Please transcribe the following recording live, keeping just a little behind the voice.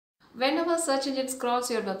Whenever search engine scrolls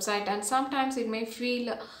your website, and sometimes it may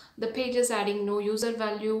feel the pages adding no user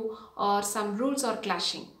value or some rules are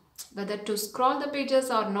clashing. Whether to scroll the pages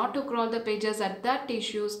or not to scroll the pages at that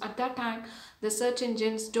time, the search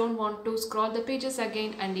engines don't want to scroll the pages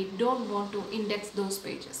again and it don't want to index those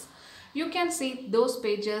pages. You can see those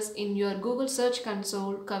pages in your Google Search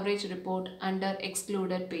Console coverage report under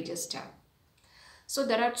Excluded Pages tab. So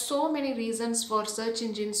there are so many reasons for search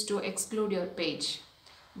engines to exclude your page.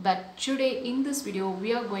 But today in this video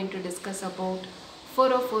we are going to discuss about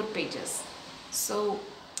 404 pages. So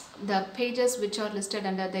the pages which are listed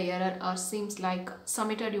under the error are seems like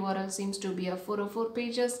submitted URL seems to be a 404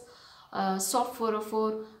 pages, soft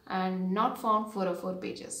 404 and not found 404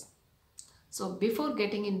 pages. So before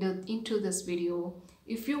getting into this video,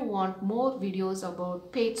 if you want more videos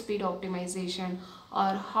about page speed optimization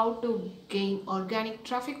or how to gain organic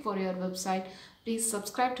traffic for your website, please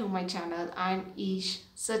subscribe to my channel. I am Ish,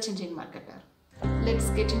 Search Engine Marketer. Let's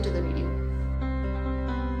get into the video.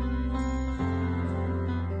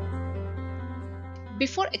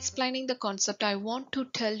 Before explaining the concept, I want to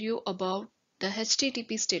tell you about the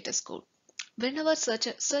HTTP status code. Whenever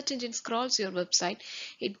search engine scrolls your website,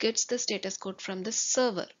 it gets the status code from the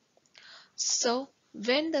server. So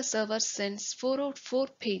when the server sends 404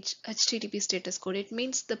 page HTTP status code, it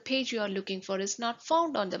means the page you are looking for is not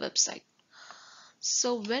found on the website.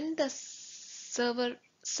 So when the server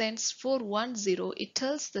sends 410, it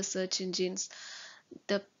tells the search engines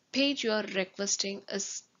the page you are requesting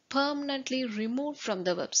is permanently removed from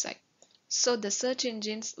the website. So the search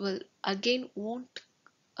engines will again won't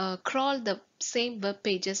crawl the same web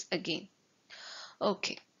pages again.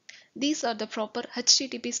 Okay, these are the proper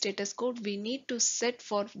HTTP status code we need to set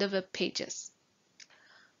for the web pages.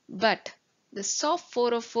 But the soft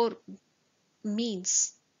 404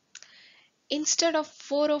 means instead of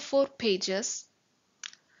 404 pages,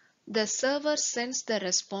 the server sends the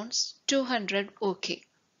response 200 OK.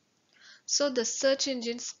 So the search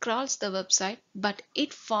engine scrolls the website, but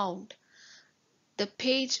it found the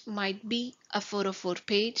page might be a 404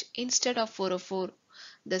 page. Instead of 404,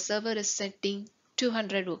 the server is setting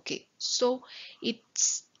 200 OK. So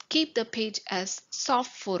it's keep the page as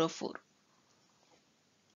soft 404.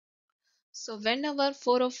 So whenever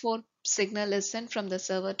 404 signal is sent from the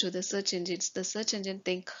server to the search engines, the search engine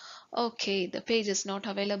think, okay, the page is not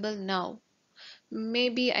available now.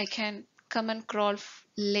 Maybe I can come and crawl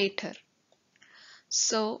later.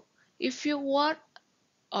 So if you are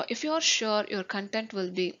sure your content will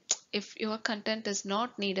be, if your content is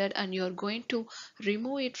not needed and you're going to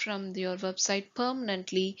remove it from your website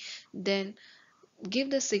permanently, then give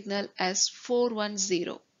the signal as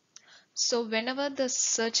 410. So whenever the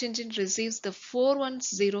search engine receives the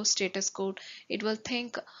 410 status code, it will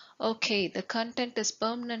think, okay, the content is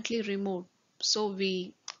permanently removed. So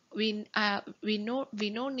we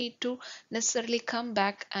no need to necessarily come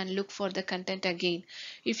back and look for the content again.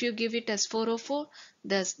 If you give it as 404,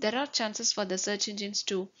 there are chances for the search engines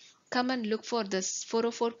to come and look for this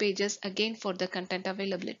 404 pages again for the content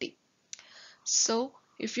availability. So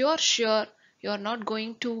if you are sure you are not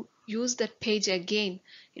going to use that page again,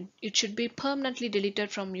 it should be permanently deleted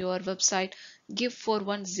from your website, give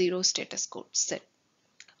 410 status code set.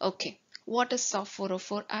 Okay, what is soft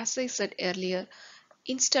 404? As I said earlier,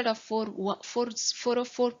 instead of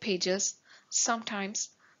 404 pages, sometimes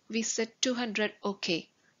we set 200 OK.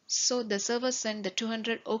 So the server sends the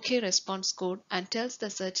 200 OK response code and tells the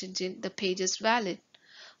search engine the page is valid.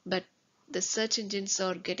 But the search engines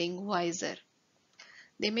are getting wiser.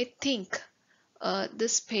 They may think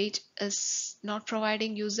this page is not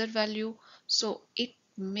providing user value, so it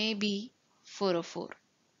may be 404.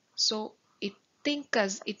 So it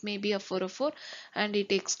thinks it may be a 404 and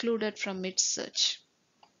it excluded from its search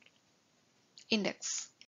index.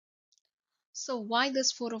 So why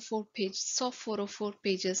this 404 page, soft 404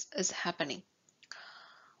 pages is happening?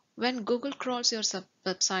 When Google crawls your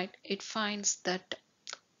website, it finds that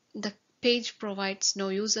the page provides no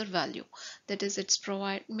user value. That is,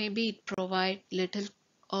 maybe it provide little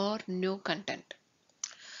or no content.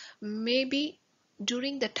 Maybe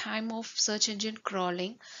during the time of search engine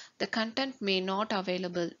crawling, the content may not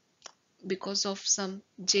available because of some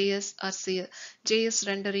JS or JS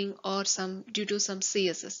rendering or due to some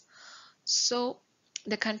CSS. So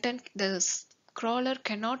the crawler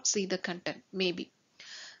cannot see the content maybe.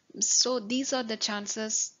 So these are the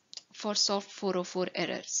chances for soft 404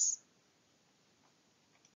 errors.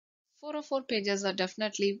 404 pages are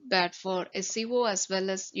definitely bad for SEO as well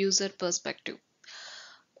as user perspective.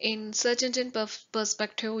 In search engine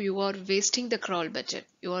perspective, you are wasting the crawl budget.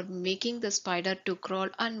 You are making the spider to crawl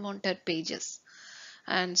unwanted pages.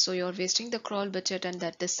 and so you're wasting the crawl budget, and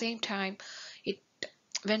at the same time, it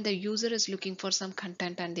when the user is looking for some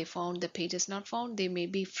content and they found the page is not found, they may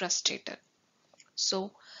be frustrated.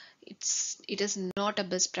 So it is not a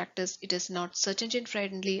best practice. It is not search engine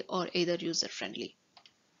friendly or either user friendly.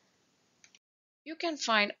 You can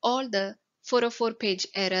find all the 404 page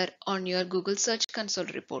error on your Google Search Console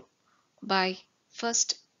report by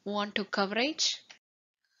first move on to coverage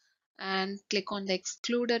and click on the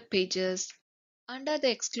excluded pages. Under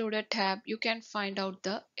the excluded tab, you can find out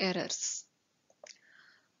the errors.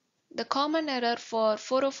 The common error for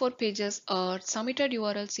 404 pages are submitted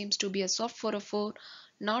URL seems to be a soft 404,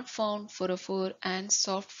 not found 404, and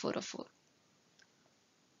soft 404.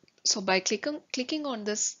 So by clicking on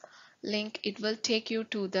this link, it will take you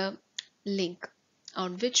to the link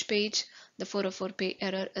on which page the 404 page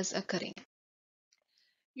error is occurring.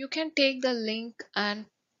 You can take the link and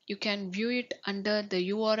you can view it under the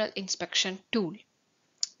URL inspection tool,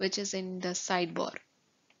 which is in the sidebar.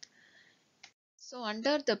 So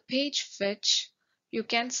under the page fetch, you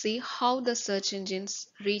can see how the search engines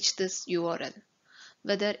reach this URL,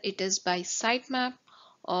 whether it is by sitemap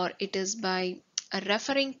or it is by a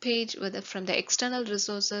referring page, whether from the external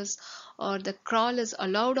resources, or the crawl is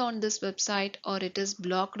allowed on this website or it is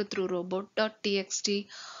blocked through robot.txt,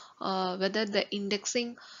 whether the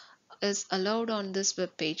indexing is allowed on this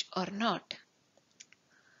web page or not.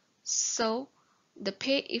 So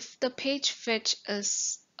if the page fetch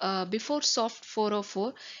is before soft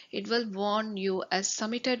 404, it will warn you as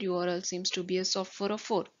submitted URL seems to be a soft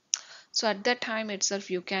 404. So at that time itself,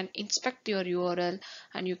 you can inspect your URL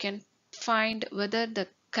and you can find whether the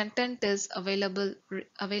content is available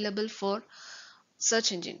for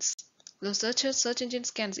search engines. The search engines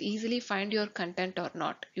can easily find your content or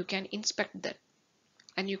not. You can inspect that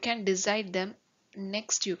and you can decide them.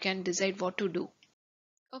 Next, you can decide what to do.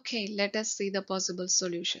 Okay, let us see the possible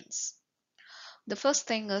solutions. The first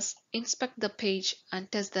thing is inspect the page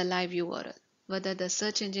and test the live URL, whether the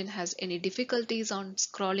search engine has any difficulties on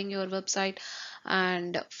scrolling your website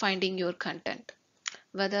and finding your content,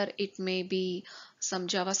 whether it may be some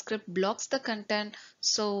JavaScript blocks the content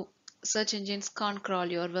so search engines can't crawl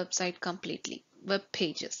your website completely, web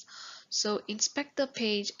pages. So inspect the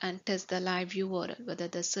page and test the live URL, whether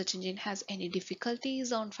the search engine has any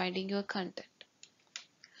difficulties on finding your content.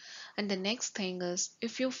 And the next thing is,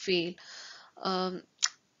 if you feel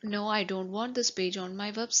no, I don't want this page on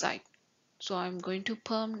my website, so I'm going to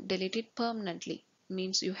delete it permanently,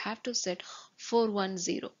 means you have to set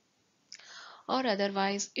 410. Or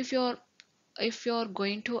otherwise, if you're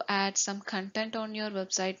going to add some content on your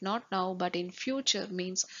website, not now but in future,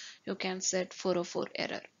 means you can set 404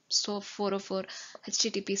 error, so 404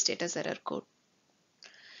 HTTP status error code.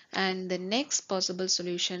 And the next possible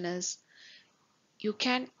solution is you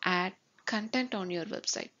can add content on your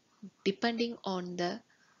website depending on the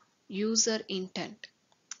user intent,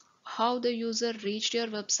 how the user reached your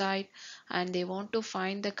website and they want to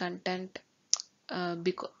find the content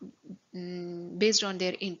based on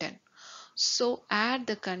their intent. So add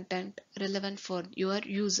the content relevant for your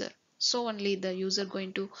user, so only the user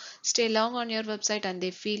going to stay long on your website and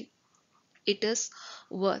they feel it is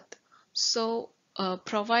worth. So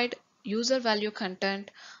provide user value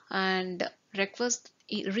content and request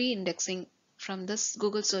re-indexing from this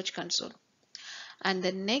Google Search Console. And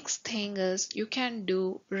the next thing is you can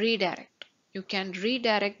do redirect. You can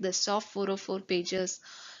redirect the soft 404 pages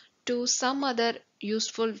to some other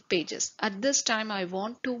useful pages. At this time, I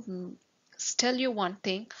want to tell you one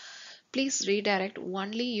thing. Please redirect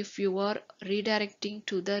only if you are redirecting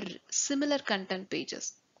to the similar content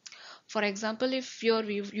pages. For example, if your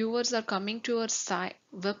viewers are coming to a site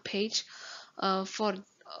web page for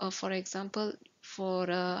example, for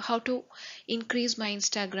how to increase my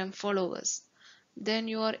Instagram followers, then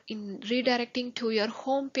you are redirecting to your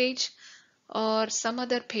home page or some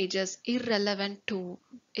other pages irrelevant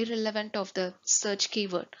of the search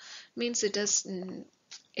keyword, means it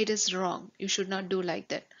is wrong. You should not do like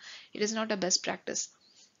that. It is not a best practice.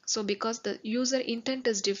 So because the user intent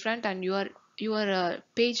is different and your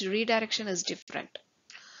page redirection is different,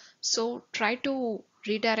 so try to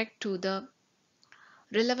redirect to the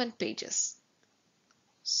relevant pages.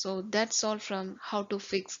 So that's all from how to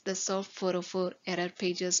fix the soft 404 error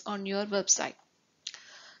pages on your website.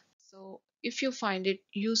 So if you find it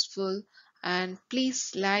useful, and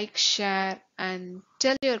please like, share and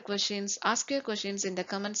tell your questions, ask your questions in the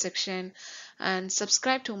comment section, and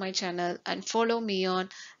subscribe to my channel and follow me on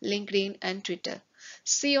LinkedIn and Twitter.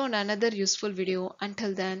 See you on another useful video.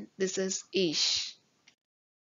 Until then, this is Ish.